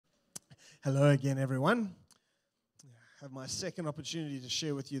Hello again, everyone. I have my second opportunity to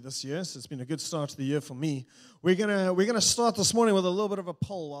share with you this year, so it's been a good start to the year for me. We're gonna start this morning with a little bit of a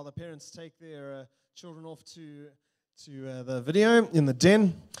poll while the parents take their children off to the video in the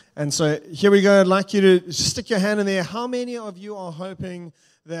den. And so here we go. I'd like you to stick your hand in there. How many of you are hoping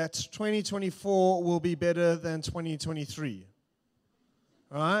that 2024 will be better than 2023?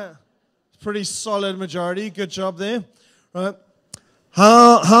 All right? Pretty solid majority. Good job there. All right.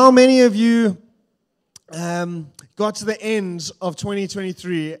 How many of you got to the end of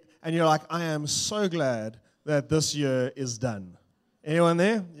 2023 and you're like, I am so glad that this year is done? Anyone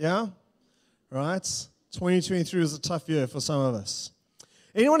there? Yeah? Right. 2023 was a tough year for some of us.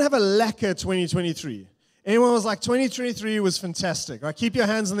 Anyone have a lacquer 2023? Anyone was like, 2023 was fantastic? Right? Keep your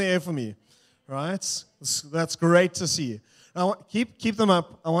hands in the air for me. Right? That's great to see. Now, keep them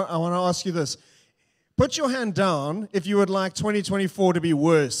up. I want to ask you this. Put your hand down if you would like 2024 to be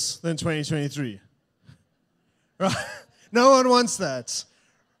worse than 2023. Right? No one wants that.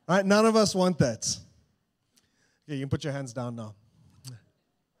 Right? None of us want that. Okay, you can put your hands down now.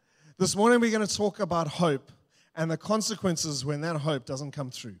 This morning we're going to talk about hope and the consequences when that hope doesn't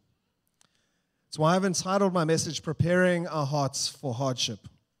come through. That's why I've entitled my message, Preparing Our Hearts for Hardship.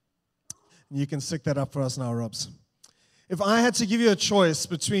 And you can stick that up for us now, Robs. If I had to give you a choice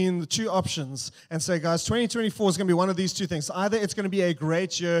between the two options and say, guys, 2024 is going to be one of these two things. Either it's going to be a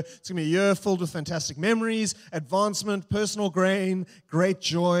great year, it's going to be a year filled with fantastic memories, advancement, personal gain, great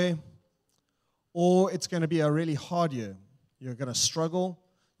joy, or it's going to be a really hard year. You're going to struggle.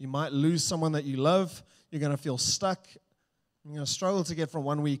 You might lose someone that you love. You're going to feel stuck. You're going to struggle to get from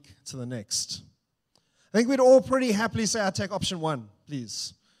one week to the next. I think we'd all pretty happily say, I'd take option one,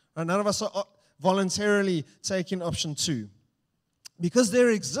 please. None of us are voluntarily taking option two. Because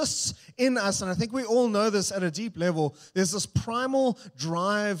there exists in us, and I think we all know this at a deep level, there's this primal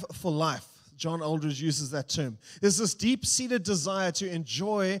drive for life. John Aldridge uses that term. There's this deep-seated desire to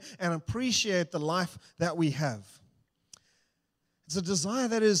enjoy and appreciate the life that we have. It's a desire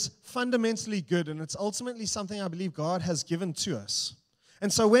that is fundamentally good, and it's ultimately something I believe God has given to us.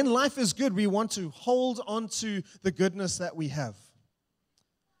 And so when life is good, we want to hold on to the goodness that we have.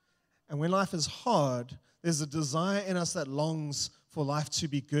 And when life is hard, there's a desire in us that longs for life to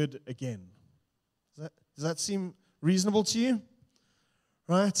be good again. Does that seem reasonable to you?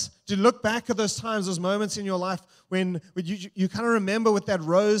 Right? To look back at those times, those moments in your life when you kind of remember with that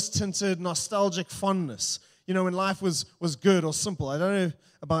rose-tinted, nostalgic fondness. You know, when life was good or simple. I don't know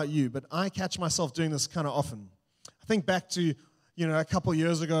about you, but I catch myself doing this kind of often. I think back to, a couple of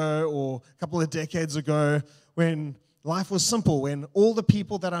years ago or a couple of decades ago when life was simple, when all the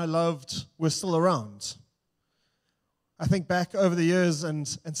people that I loved were still around. I think back over the years and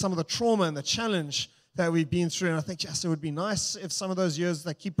some of the trauma and the challenge that we've been through, and I think, yes, it would be nice if some of those years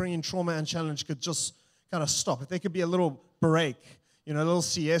that keep bringing trauma and challenge could just kind of stop. If there could be a little break, a little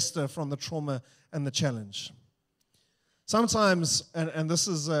siesta from the trauma and the challenge. Sometimes, and this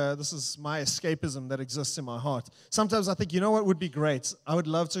is my escapism that exists in my heart, sometimes I think, what would be great? I would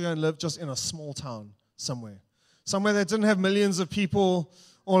love to go and live just in a small town somewhere. Somewhere that didn't have millions of people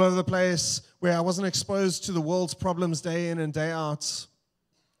all over the place, where I wasn't exposed to the world's problems day in and day out.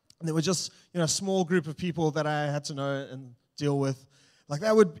 And there were just, a small group of people that I had to know and deal with. Like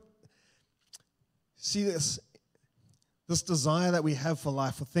that would, see this desire that we have for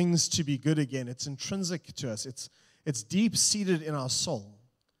life, for things to be good again. It's intrinsic to us. It's deep-seated in our soul.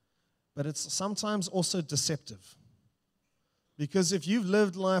 But it's sometimes also deceptive. Because if you've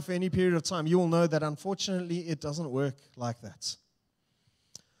lived life any period of time, you will know that unfortunately it doesn't work like that.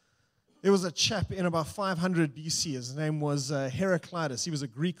 There was a chap in about 500 BC. His name was Heraclitus. He was a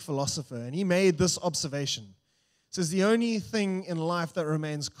Greek philosopher, and he made this observation. He says, the only thing in life that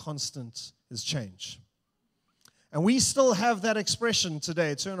remains constant is change. And we still have that expression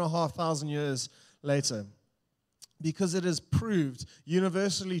today, 2,500 years later, because it is proved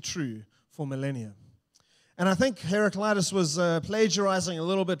universally true for millennia. And I think Heraclitus was plagiarizing a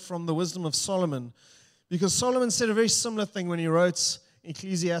little bit from the wisdom of Solomon, because Solomon said a very similar thing when he wrote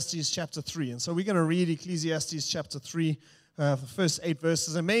Ecclesiastes chapter 3. And so we're going to read Ecclesiastes chapter 3, the first 8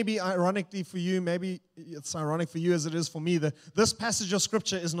 verses. And maybe ironically for you, maybe it's ironic for you as it is for me, that this passage of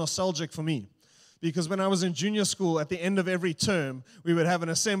Scripture is nostalgic for me. Because when I was in junior school, at the end of every term, we would have an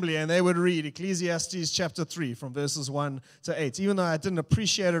assembly, and they would read Ecclesiastes chapter 3 from verses 1 to 8. Even though I didn't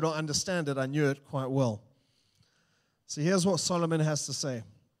appreciate it or understand it, I knew it quite well. So here's what Solomon has to say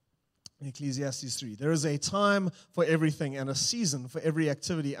in Ecclesiastes 3. There is a time for everything and a season for every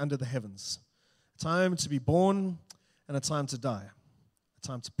activity under the heavens. A time to be born and a time to die. A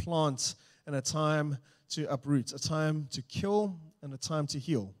time to plant and a time to uproot. A time to kill and a time to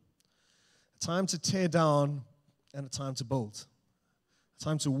heal. A time to tear down and a time to build. A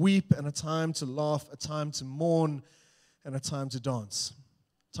time to weep and a time to laugh. A time to mourn and a time to dance.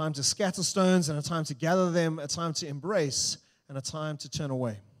 A time to scatter stones and a time to gather them. A time to embrace and a time to turn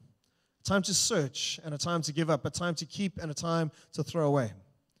away. A time to search and a time to give up. A time to keep and a time to throw away.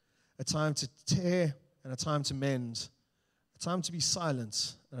 A time to tear and a time to mend. A time to be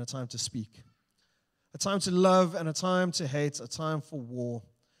silent and a time to speak. A time to love and a time to hate. A time for war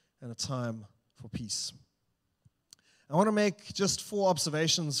and a time for peace. I want to make just 4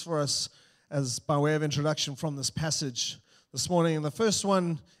 observations for us as by way of introduction from this passage this morning. And the first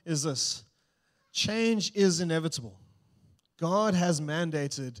one is this: change is inevitable. God has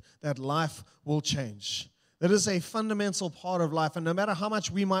mandated that life will change. That is a fundamental part of life, and no matter how much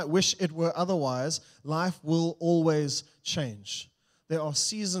we might wish it were otherwise, life will always change. There are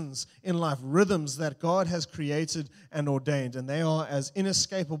seasons in life, rhythms that God has created and ordained, and they are as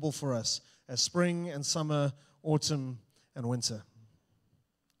inescapable for us as spring and summer, autumn and winter.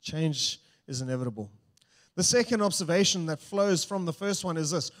 Change is inevitable. The second observation that flows from the first one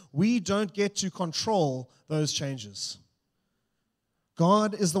is this: we don't get to control those changes.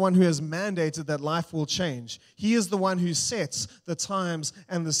 God is the one who has mandated that life will change. He is the one who sets the times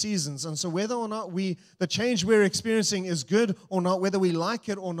and the seasons. And so whether or not the change we're experiencing is good or not, whether we like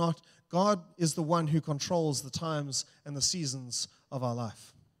it or not, God is the one who controls the times and the seasons of our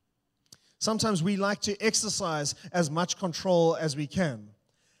life. Sometimes we like to exercise as much control as we can.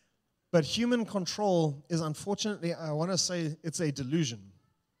 But human control is, unfortunately, I want to say it's a delusion.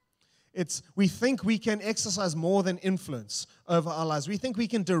 We think we can exercise more than influence over our lives. We think we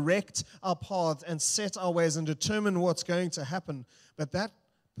can direct our paths and set our ways and determine what's going to happen. But that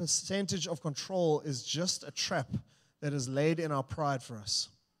percentage of control is just a trap that is laid in our pride for us.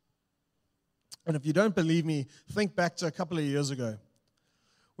 And if you don't believe me, think back to a couple of years ago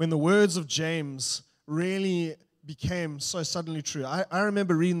when the words of James really became so suddenly true. I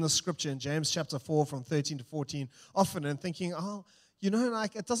remember reading the scripture in James chapter 4 from 13 to 14 often and thinking,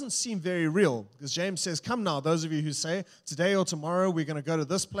 it doesn't seem very real. Because James says, come now, those of you who say, today or tomorrow we're going to go to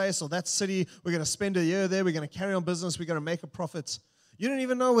this place or that city, we're going to spend a year there, we're going to carry on business, we're going to make a profit. You don't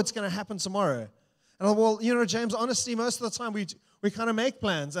even know what's going to happen tomorrow. And James, honestly, most of the time we kind of make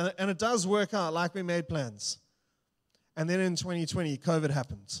plans, and it does work out like we made plans. And then in 2020, COVID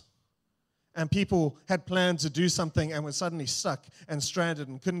happened. And people had planned to do something and were suddenly stuck and stranded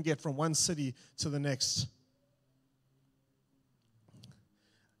and couldn't get from one city to the next.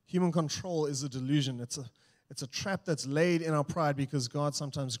 Human control is a delusion. It's a trap that's laid in our pride because God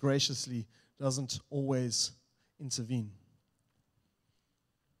sometimes graciously doesn't always intervene.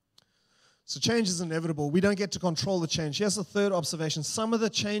 So change is inevitable. We don't get to control the change. Here's the third observation. Some of the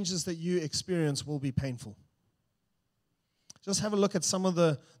changes that you experience will be painful. Just have a look at some of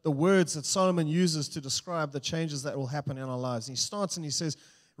the words that Solomon uses to describe the changes that will happen in our lives. He starts and he says,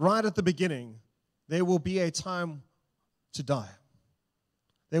 right at the beginning, there will be a time to die.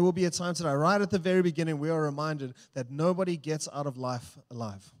 There will be a time to die. Right at the very beginning, we are reminded that nobody gets out of life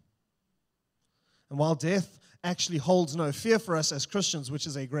alive. And while death actually holds no fear for us as Christians, which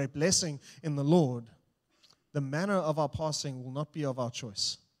is a great blessing in the Lord, the manner of our passing will not be of our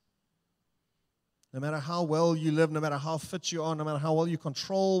choice. No matter how well you live, no matter how fit you are, no matter how well you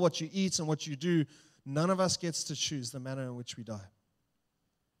control what you eat and what you do, none of us gets to choose the manner in which we die.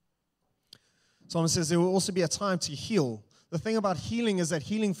 Solomon says there will also be a time to heal. The thing about healing is that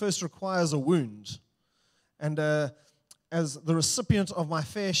healing first requires a wound. And as the recipient of my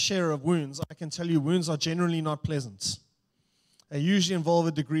fair share of wounds, I can tell you wounds are generally not pleasant. They usually involve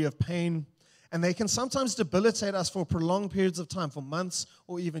a degree of pain, and they can sometimes debilitate us for prolonged periods of time, for months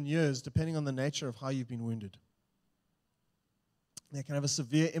or even years, depending on the nature of how you've been wounded. They can have a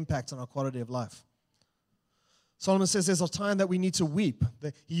severe impact on our quality of life. Solomon says there's a time that we need to weep.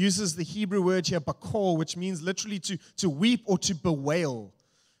 He uses the Hebrew word here, bakor, which means literally to weep or to bewail.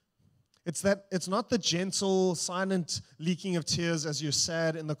 It's not the gentle, silent leaking of tears as you're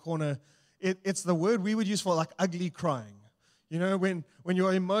sad in the corner. It's the word we would use for like ugly crying. You know, when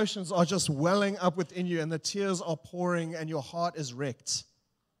your emotions are just welling up within you and the tears are pouring and your heart is wrecked.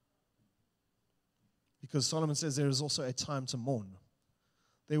 Because Solomon says there is also a time to mourn.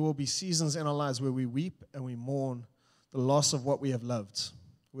 There will be seasons in our lives where we weep and we mourn the loss of what we have loved,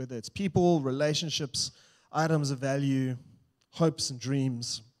 whether it's people, relationships, items of value, hopes and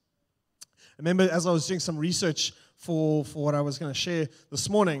dreams. I remember as I was doing some research for what I was going to share this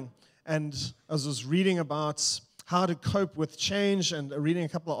morning, and as I was reading about how to cope with change and reading a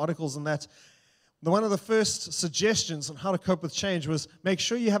couple of articles on that, one of the first suggestions on how to cope with change was make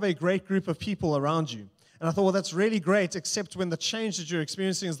sure you have a great group of people around you. And I thought, well, that's really great, except when the change that you're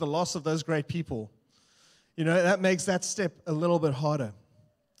experiencing is the loss of those great people. That makes that step a little bit harder.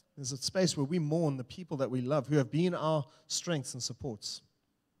 There's a space where we mourn the people that we love, who have been our strengths and supports.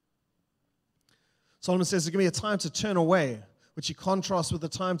 Solomon says there's going to be a time to turn away, which he contrasts with the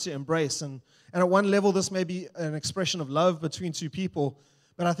time to embrace. And at one level, this may be an expression of love between two people,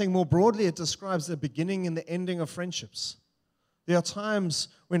 but I think more broadly, it describes the beginning and the ending of friendships. There are times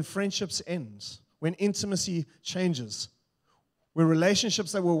when friendships end, when intimacy changes, where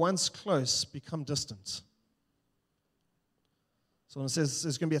relationships that were once close become distant. So it says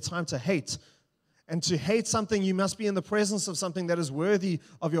there's going to be a time to hate. And to hate something, you must be in the presence of something that is worthy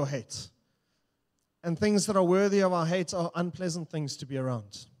of your hate. And things that are worthy of our hate are unpleasant things to be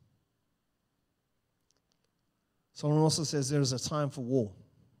around. Solomon also says there is a time for war.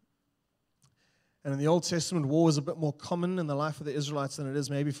 And in the Old Testament, war was a bit more common in the life of the Israelites than it is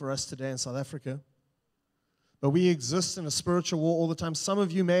maybe for us today in South Africa. But we exist in a spiritual war all the time. Some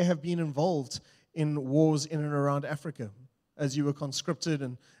of you may have been involved in wars in and around Africa as you were conscripted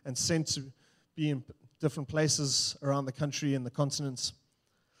and sent to be in different places around the country and the continents.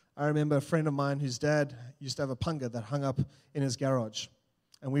 I remember a friend of mine whose dad used to have a panga that hung up in his garage.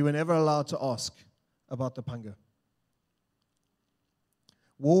 And we were never allowed to ask about the panga.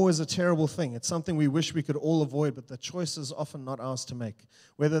 War is a terrible thing. It's something we wish we could all avoid, but the choice is often not ours to make.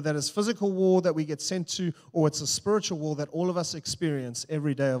 Whether that is physical war that we get sent to, or it's a spiritual war that all of us experience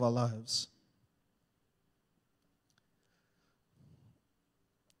every day of our lives.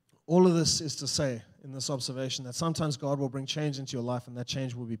 All of this is to say, in this observation, that sometimes God will bring change into your life, and that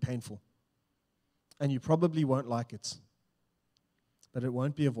change will be painful. And you probably won't like it, but it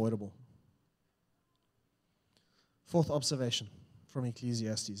won't be avoidable. Fourth observation from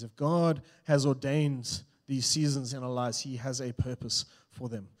Ecclesiastes. If God has ordained these seasons in our lives, He has a purpose for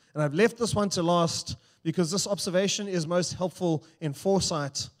them. And I've left this one to last because this observation is most helpful in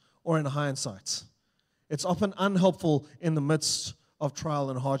foresight or in hindsight. It's often unhelpful in the midst of trial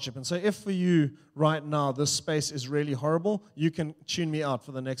and hardship. And so if for you right now this space is really horrible, you can tune me out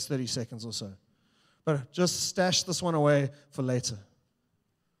for the next 30 seconds or so. But just stash this one away for later.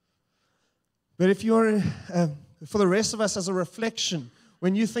 But if you're, for the rest of us as a reflection,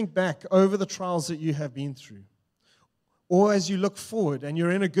 when you think back over the trials that you have been through, or as you look forward and you're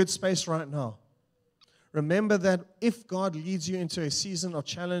in a good space right now, remember that if God leads you into a season of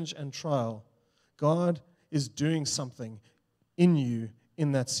challenge and trial, God is doing something in you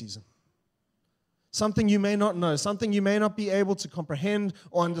in that season. Something you may not know, something you may not be able to comprehend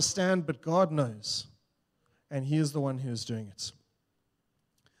or understand, but God knows. And He is the one who is doing it.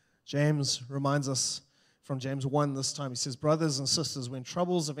 James reminds us from James 1 this time. He says, brothers and sisters, when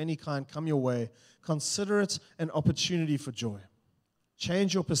troubles of any kind come your way, consider it an opportunity for joy.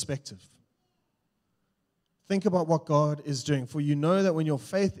 Change your perspective. Think about what God is doing, for you know that when your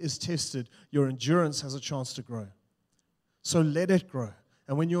faith is tested, your endurance has a chance to grow. So let it grow.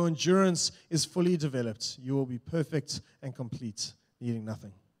 And when your endurance is fully developed, you will be perfect and complete, needing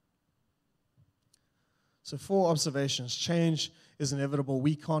nothing. So 4 observations. Change is inevitable.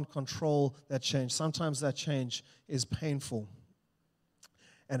 We can't control that change. Sometimes that change is painful.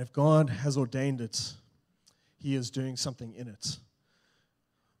 And if God has ordained it, He is doing something in it.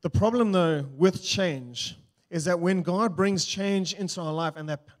 The problem, though, with change is that when God brings change into our life and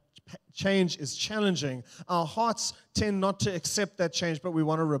that change is challenging, our hearts tend not to accept that change, but we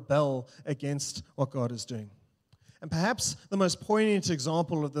want to rebel against what God is doing. And perhaps the most poignant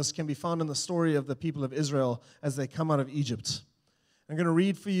example of this can be found in the story of the people of Israel as they come out of Egypt. I'm going to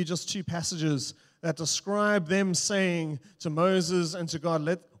read for you just 2 passages that describe them saying to Moses and to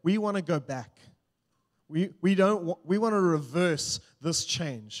God, we want to go back. We want to reverse this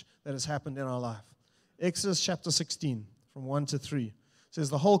change that has happened in our life. Exodus chapter 16, from 1 to 3. It says,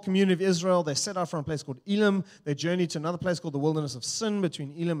 the whole community of Israel, they set out from a place called Elim. They journeyed to another place called the wilderness of Sin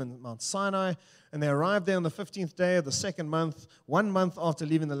between Elim and Mount Sinai. And they arrived there on the 15th day of the 2nd month, 1 month after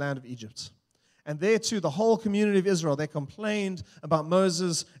leaving the land of Egypt. And there too, the whole community of Israel, they complained about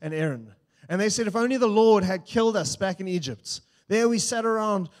Moses and Aaron. And they said, if only the Lord had killed us back in Egypt. There we sat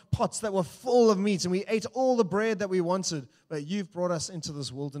around pots that were full of meat, and we ate all the bread that we wanted. But you've brought us into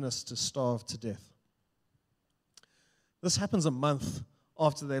this wilderness to starve to death. This happens a month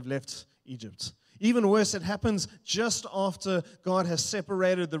after they've left Egypt. Even worse, it happens just after God has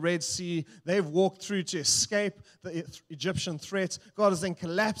separated the Red Sea. They've walked through to escape the Egyptian threat. God has then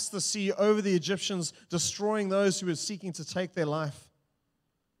collapsed the sea over the Egyptians, destroying those who were seeking to take their life.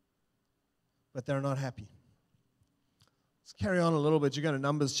 But they're not happy. Let's carry on a little bit. You go to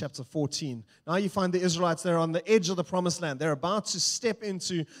Numbers chapter 14. Now you find the Israelites, they're on the edge of the promised land. They're about to step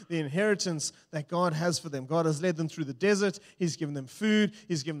into the inheritance that God has for them. God has led them through the desert. He's given them food.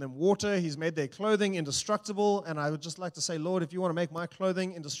 He's given them water. He's made their clothing indestructible. And I would just like to say, Lord, if you want to make my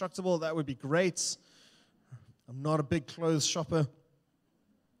clothing indestructible, that would be great. I'm not a big clothes shopper.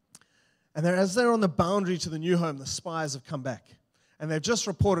 And as they're on the boundary to the new home, the spies have come back. And they've just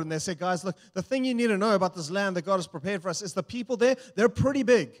reported, and they said, guys, look, the thing you need to know about this land that God has prepared for us is the people there, they're pretty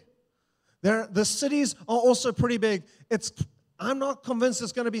big. The cities are also pretty big. I'm not convinced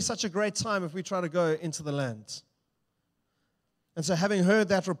it's going to be such a great time if we try to go into the land. And so having heard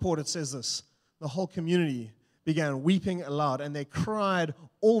that report, it says this: the whole community began weeping aloud, and they cried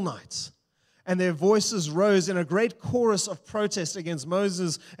all night. And their voices rose in a great chorus of protest against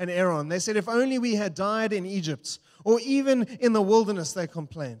Moses and Aaron. They said, if only we had died in Egypt, or even in the wilderness, they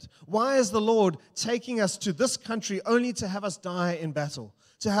complained. Why is the Lord taking us to this country only to have us die in battle,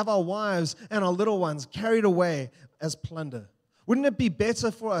 to have our wives and our little ones carried away as plunder? Wouldn't it be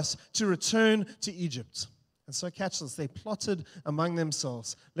better for us to return to Egypt? And so catch this, they plotted among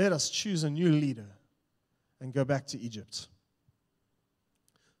themselves, let us choose a new leader and go back to Egypt.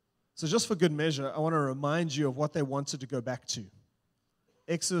 So just for good measure, I want to remind you of what they wanted to go back to.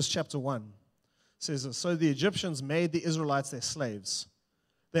 Exodus chapter 1 says this: so the Egyptians made the Israelites their slaves.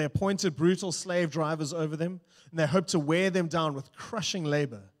 They appointed brutal slave drivers over them, and they hoped to wear them down with crushing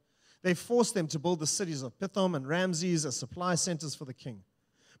labor. They forced them to build the cities of Pithom and Ramses as supply centers for the king.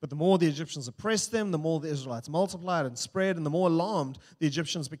 But the more the Egyptians oppressed them, the more the Israelites multiplied and spread, and the more alarmed the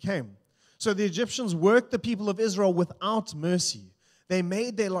Egyptians became. So the Egyptians worked the people of Israel without mercy. They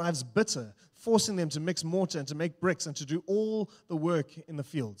made their lives bitter, forcing them to mix mortar and to make bricks and to do all the work in the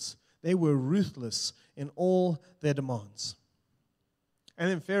fields. They were ruthless in all their demands. And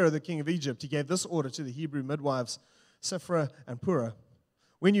then Pharaoh, the king of Egypt, he gave this order to the Hebrew midwives, Shiphrah and Puah: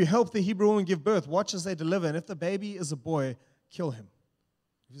 when you help the Hebrew woman give birth, watch as they deliver, and if the baby is a boy, kill him.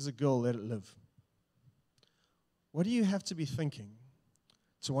 If he's a girl, let it live. What do you have to be thinking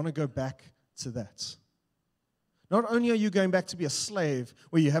to want to go back to that? Not only are you going back to be a slave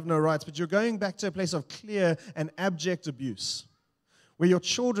where you have no rights, but you're going back to a place of clear and abject abuse, where your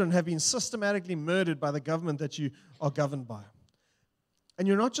children have been systematically murdered by the government that you are governed by. And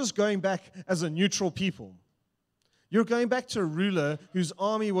you're not just going back as a neutral people. You're going back to a ruler whose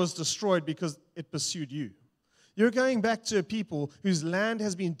army was destroyed because it pursued you. You're going back to a people whose land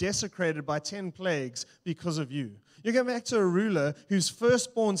has been desecrated by 10 plagues because of you. You're going back to a ruler whose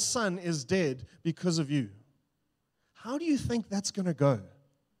firstborn son is dead because of you. How do you think that's going to go?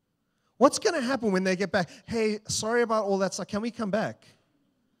 What's going to happen when they get back? Hey, sorry about all that stuff. Can we come back?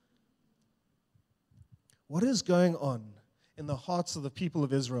 What is going on in the hearts of the people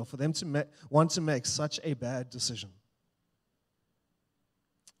of Israel for them to want to make such a bad decision?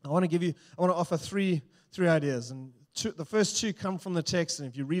 I want to offer three ideas. And the first two come from the text. And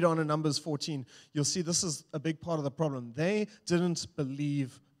if you read on in Numbers 14, you'll see this is a big part of the problem. They didn't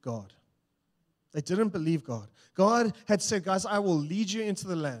believe God. They didn't believe God. God had said, guys, I will lead you into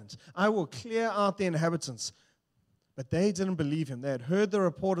the land. I will clear out the inhabitants. But they didn't believe him. They had heard the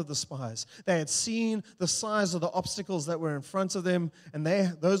report of the spies. They had seen the size of the obstacles that were in front of them, and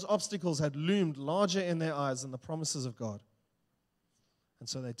those obstacles had loomed larger in their eyes than the promises of God. And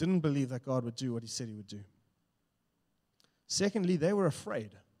so they didn't believe that God would do what he said he would do. Secondly, they were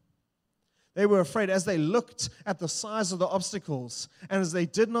afraid. They were afraid as they looked at the size of the obstacles, and as they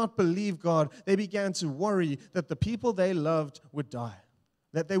did not believe God, they began to worry that the people they loved would die,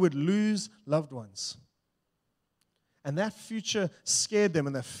 that they would lose loved ones. And that future scared them,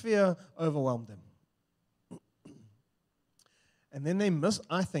 and the fear overwhelmed them. And then they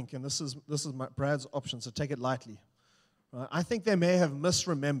I think, and this is Brad's option, so take it lightly. Right? I think they may have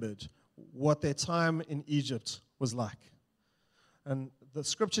misremembered what their time in Egypt was like. And the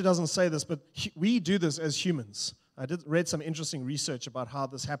scripture doesn't say this, but we do this as humans. I read some interesting research about how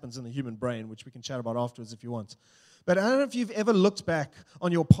this happens in the human brain, which we can chat about afterwards if you want. But I don't know if you've ever looked back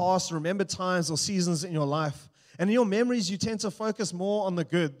on your past, remembered times or seasons in your life, and in your memories, you tend to focus more on the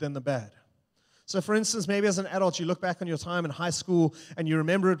good than the bad. So for instance, maybe as an adult, you look back on your time in high school and you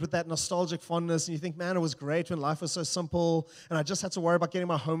remember it with that nostalgic fondness and you think, man, it was great when life was so simple and I just had to worry about getting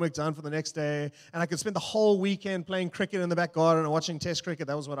my homework done for the next day and I could spend the whole weekend playing cricket in the back garden and watching test cricket.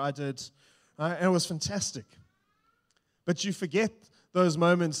 That was what I did. Right? And it was fantastic. But you forget those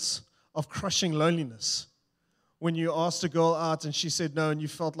moments of crushing loneliness when you asked a girl out and she said no and you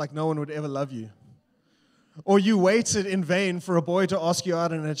felt like no one would ever love you. Or you waited in vain for a boy to ask you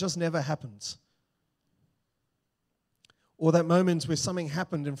out and it just never happened. Or that moment where something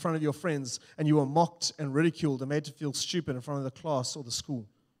happened in front of your friends and you were mocked and ridiculed and made to feel stupid in front of the class or the school.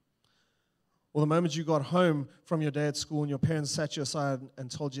 Or the moment you got home from your day at school and your parents sat you aside and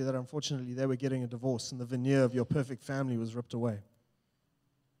told you that unfortunately they were getting a divorce and the veneer of your perfect family was ripped away.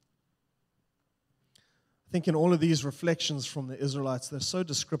 I think in all of these reflections from the Israelites, they're so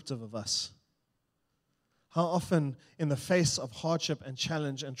descriptive of us. How often in the face of hardship and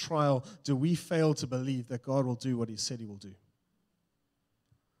challenge and trial do we fail to believe that God will do what He said He will do?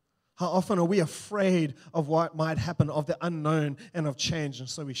 How often are we afraid of what might happen, of the unknown and of change, and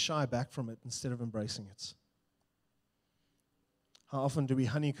so we shy back from it instead of embracing it? How often do we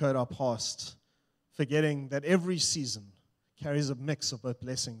honeycomb our past, forgetting that every season carries a mix of both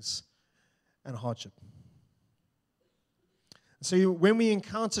blessings and hardship? So when we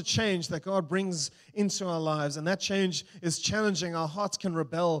encounter change that God brings into our lives, and that change is challenging, our hearts can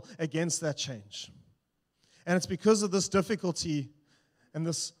rebel against that change. And it's because of this difficulty and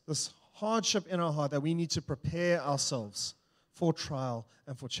this hardship in our heart that we need to prepare ourselves for trial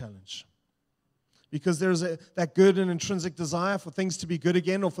and for challenge. Because there's that good and intrinsic desire for things to be good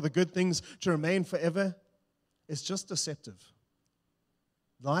again or for the good things to remain forever. It's just deceptive.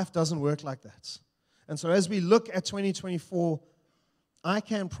 Life doesn't work like that. And so as we look at 2024, I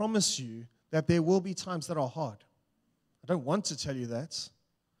can promise you that there will be times that are hard. I don't want to tell you that,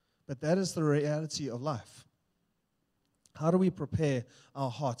 but that is the reality of life. How do we prepare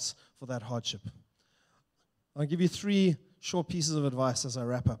our hearts for that hardship? I'll give you 3 short pieces of advice as I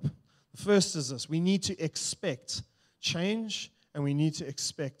wrap up. The first is this: we need to expect change and we need to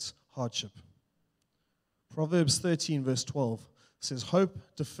expect hardship. Proverbs 13 verse 12 says, "Hope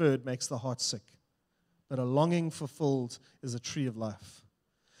deferred makes the heart sick, but a longing fulfilled is a tree of life."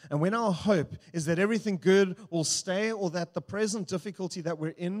 And when our hope is that everything good will stay or that the present difficulty that we're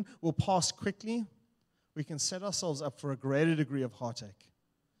in will pass quickly, we can set ourselves up for a greater degree of heartache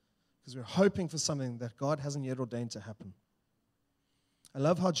because we're hoping for something that God hasn't yet ordained to happen. I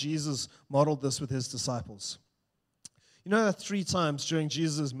love how Jesus modeled this with His disciples. You know that 3 times during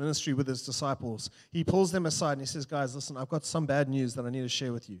Jesus' ministry with His disciples, He pulls them aside and He says, "Guys, listen, I've got some bad news that I need to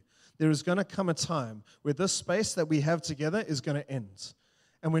share with you. There is going to come a time where this space that we have together is going to end.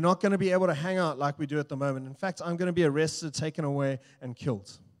 And we're not going to be able to hang out like we do at the moment. In fact, I'm going to be arrested, taken away, and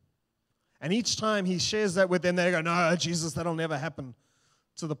killed." And each time He shares that with them, they go, "No, Jesus, that'll never happen."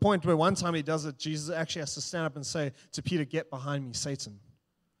 To the point where one time He does it, Jesus actually has to stand up and say to Peter, "Get behind me, Satan.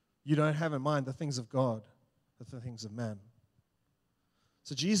 You don't have in mind the things of God, but the things of man."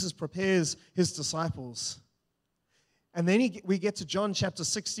 So Jesus prepares His disciples. And then we get to John chapter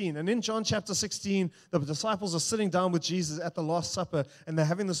 16. And in John chapter 16, the disciples are sitting down with Jesus at the Last Supper, and they're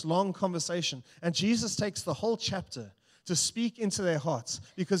having this long conversation. And Jesus takes the whole chapter to speak into their hearts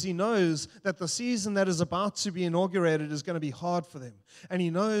because He knows that the season that is about to be inaugurated is going to be hard for them. And He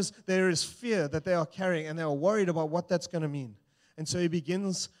knows there is fear that they are carrying, and they are worried about what that's going to mean. And so He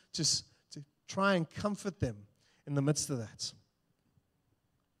begins to try and comfort them in the midst of that.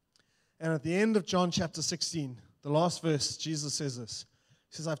 And at the end of John chapter 16, the last verse, Jesus says this.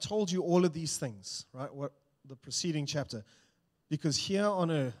 He says, "I've told you all of these things," right? What the preceding chapter. "Because here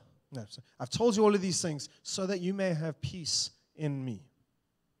on earth, I've told you all of these things so that you may have peace in me."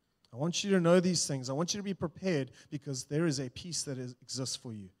 I want you to know these things. I want you to be prepared because there is a peace that exists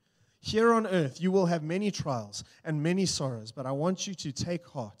for you. "Here on earth, you will have many trials and many sorrows, but I want you to take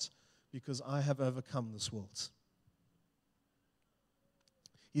heart because I have overcome this world."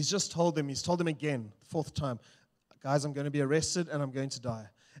 He's told them again, the 4th time, "Guys, I'm going to be arrested and I'm going to die.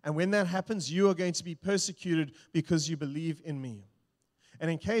 And when that happens, you are going to be persecuted because you believe in me." And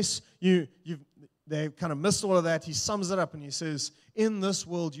in case they kind of missed all of that, He sums it up and He says, "In this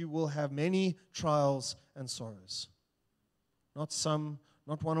world you will have many trials and sorrows." Not some,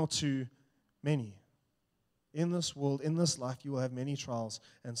 not 1 or 2, many. In this world, in this life, you will have many trials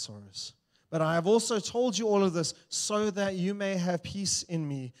and sorrows. "But I have also told you all of this so that you may have peace in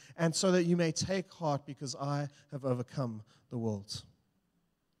me and so that you may take heart because I have overcome the world."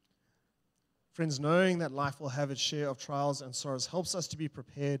 Friends, knowing that life will have its share of trials and sorrows helps us to be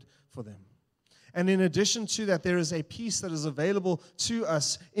prepared for them. And in addition to that, there is a peace that is available to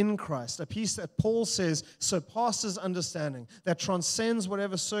us in Christ, a peace that Paul says surpasses understanding, that transcends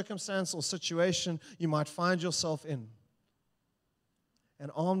whatever circumstance or situation you might find yourself in. And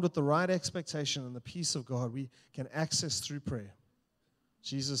armed with the right expectation and the peace of God, we can access through prayer.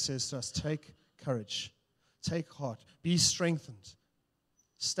 Jesus says to us, "Take courage, take heart, be strengthened,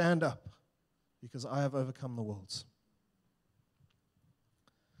 stand up, because I have overcome the world."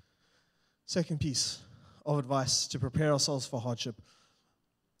 Second piece of advice to prepare ourselves for hardship: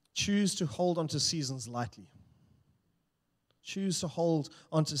 choose to hold on to seasons lightly. Choose to hold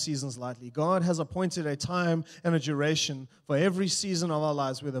onto seasons lightly. God has appointed a time and a duration for every season of our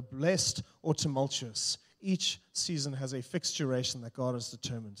lives, whether blessed or tumultuous. Each season has a fixed duration that God has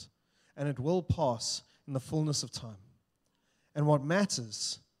determined, and it will pass in the fullness of time. And what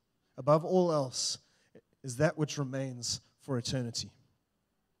matters, above all else, is that which remains for eternity.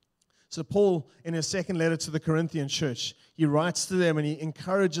 So Paul, in his second letter to the Corinthian church, he writes to them and he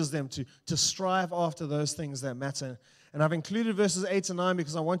encourages them to strive after those things that matter. And I've included verses 8 and 9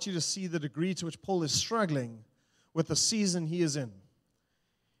 because I want you to see the degree to which Paul is struggling with the season he is in.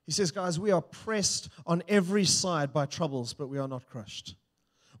 He says, guys, we are pressed on every side by troubles, but we are not crushed.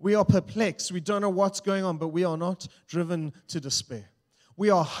 We are perplexed. We don't know what's going on, but we are not driven to despair. We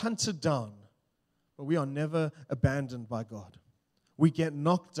are hunted down, but we are never abandoned by God. We get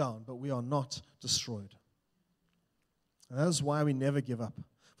knocked down, but we are not destroyed. And that is why we never give up.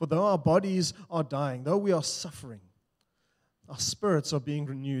 For though our bodies are dying, though we are suffering, our spirits are being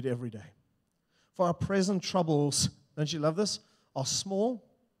renewed every day. For our present troubles, don't you love this, are small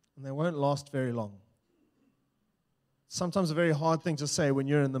and they won't last very long. Sometimes a very hard thing to say when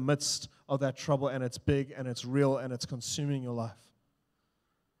you're in the midst of that trouble and it's big and it's real and it's consuming your life.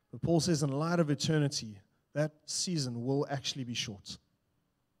 But Paul says in light of eternity, that season will actually be short.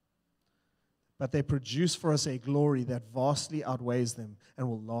 But they produce for us a glory that vastly outweighs them and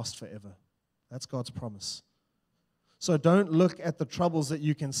will last forever. That's God's promise. So don't look at the troubles that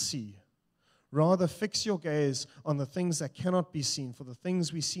you can see. Rather, fix your gaze on the things that cannot be seen, for the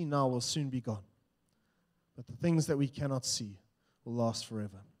things we see now will soon be gone. But the things that we cannot see will last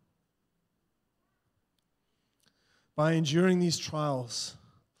forever. By enduring these trials,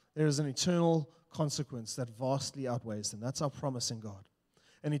 there is an eternal consequence that vastly outweighs them. That's our promise in God.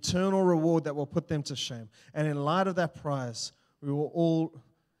 An eternal reward that will put them to shame. And in light of that prize, we will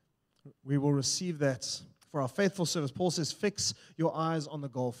receive that for our faithful service. Paul says, fix your eyes on the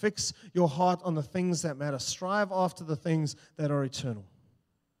goal. Fix your heart on the things that matter. Strive after the things that are eternal.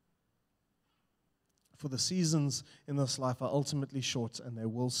 For the seasons in this life are ultimately short and they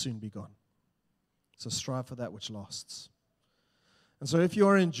will soon be gone. So strive for that which lasts. And so if you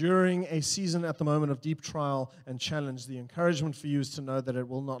are enduring a season at the moment of deep trial and challenge, the encouragement for you is to know that it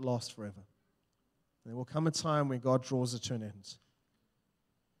will not last forever. There will come a time when God draws it to an end.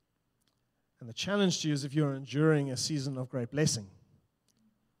 And the challenge to you is if you're enduring a season of great blessing,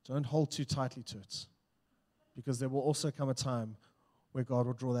 don't hold too tightly to it. Because there will also come a time where God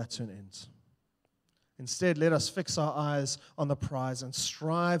will draw that to an end. Instead, let us fix our eyes on the prize and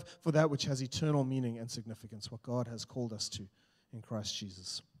strive for that which has eternal meaning and significance, what God has called us to in Christ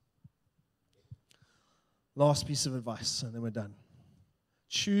Jesus. Last piece of advice, and then we're done.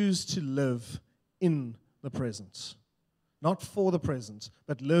 Choose to live in the present. Not for the present,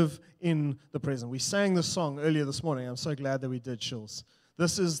 but live in the present. We sang this song earlier this morning. I'm so glad that we did, Shills.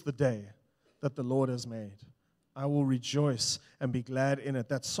 This is the day that the Lord has made. I will rejoice and be glad in it.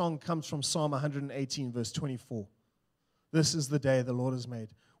 That song comes from Psalm 118, verse 24. This is the day the Lord has made.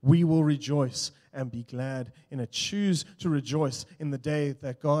 We will rejoice and be glad in it. Choose to rejoice in the day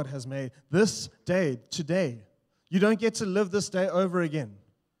that God has made. This day, today. You don't get to live this day over again.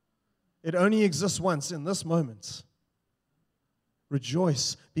 It only exists once in this moment.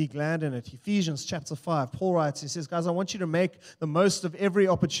 Rejoice, be glad in it. Ephesians chapter 5, Paul writes, he says, guys, I want you to make the most of every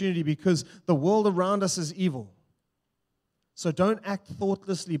opportunity because the world around us is evil. So don't act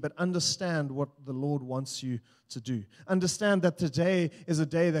thoughtlessly, but understand what the Lord wants you to do. Understand that today is a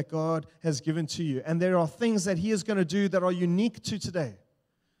day that God has given to you. And there are things that He is going to do that are unique to today,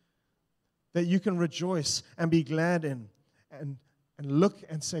 that you can rejoice and be glad in. And look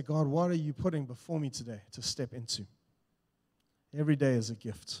and say, God, what are you putting before me today to step into? Every day is a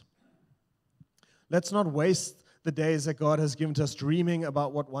gift. Let's not waste the days that God has given to us dreaming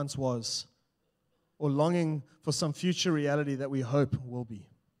about what once was, or longing for some future reality that we hope will be.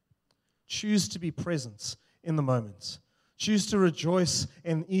 Choose to be present in the moment. Choose to rejoice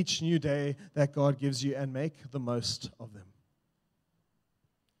in each new day that God gives you and make the most of them.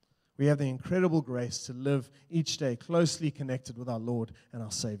 We have the incredible grace to live each day closely connected with our Lord and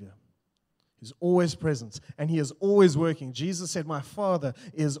our Savior. He's always present and He is always working. Jesus said, my Father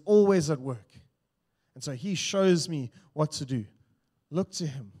is always at work. And so He shows me what to do. Look to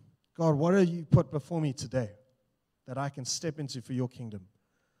Him. God, what have you put before me today that I can step into for your kingdom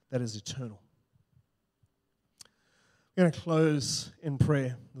that is eternal? We're going to close in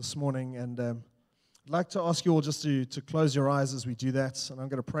prayer this morning, and I'd like to ask you all just to close your eyes as we do that, and I'm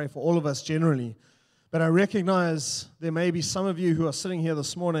going to pray for all of us generally. But I recognize there may be some of you who are sitting here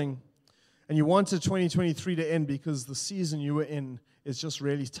this morning, and you wanted 2023 to end because the season you were in is just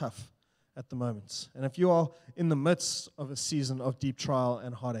really tough. at the moment. And if you are in the midst of a season of deep trial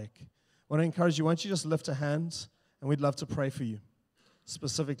and heartache, I want to encourage you, why don't you just lift a hand, and we'd love to pray for you,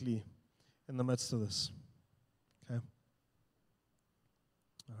 specifically in the midst of this. Okay?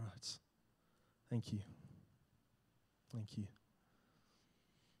 All right. Thank you. Thank you.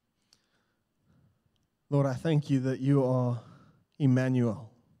 Lord, I thank you that you are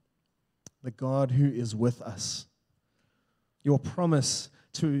Emmanuel, the God who is with us. Your promise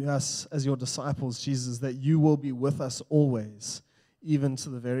to us as your disciples, Jesus, that you will be with us always, even to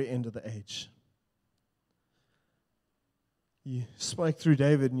the very end of the age. You spoke through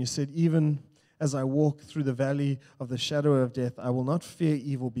David and you said, even as I walk through the valley of the shadow of death, I will not fear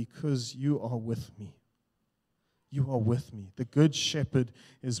evil because you are with me. You are with me. The good shepherd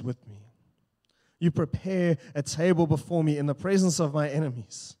is with me. You prepare a table before me in the presence of my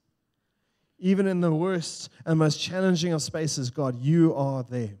enemies. Even in the worst and most challenging of spaces, God, you are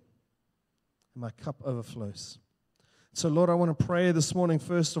there. And my cup overflows. So, Lord, I want to pray this morning,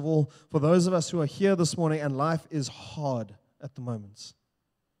 first of all, for those of us who are here this morning and life is hard at the moment.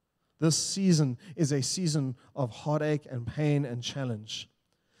 This season is a season of heartache and pain and challenge.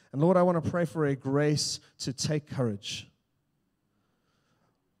 And, Lord, I want to pray for a grace to take courage,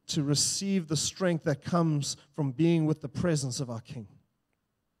 to receive the strength that comes from being with the presence of our King.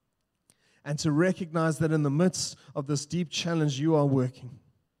 And to recognize that in the midst of this deep challenge, you are working.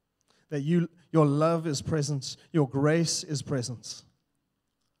 That your love is present, your grace is present.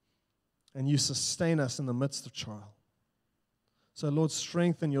 And you sustain us in the midst of trial. So, Lord,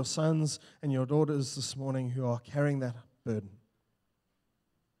 strengthen your sons and your daughters this morning who are carrying that burden.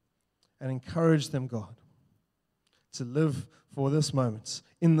 And encourage them, God, to live for this moment,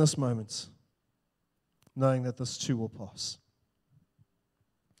 in this moment, knowing that this too will pass.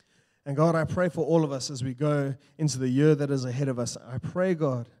 And God, I pray for all of us as we go into the year that is ahead of us. I pray,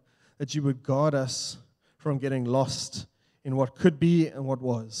 God, that you would guard us from getting lost in what could be and what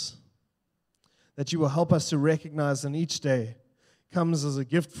was. That you will help us to recognize that each day comes as a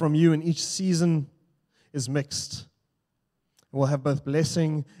gift from you and each season is mixed. We'll have both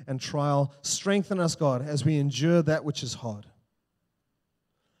blessing and trial. Strengthen us, God, as we endure that which is hard.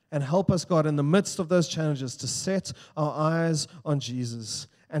 And help us, God, in the midst of those challenges to set our eyes on Jesus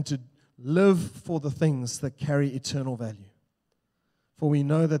and to live for the things that carry eternal value. For we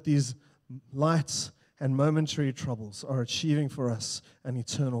know that these light and momentary troubles are achieving for us an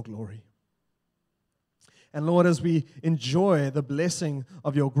eternal glory. And Lord, as we enjoy the blessing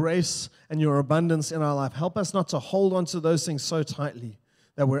of your grace and your abundance in our life, help us not to hold on to those things so tightly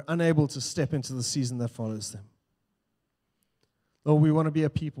that we're unable to step into the season that follows them. Lord, we want to be a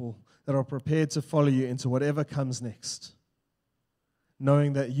people that are prepared to follow you into whatever comes next,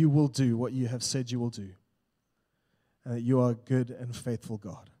 knowing that you will do what you have said you will do, and that you are a good and faithful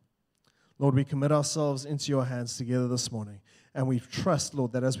God. Lord, we commit ourselves into your hands together this morning, and we trust,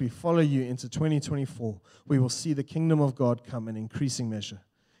 Lord, that as we follow you into 2024, we will see the kingdom of God come in increasing measure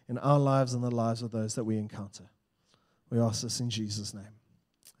in our lives and the lives of those that we encounter. We ask this in Jesus' name.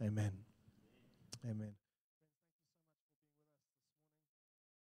 Amen. Amen.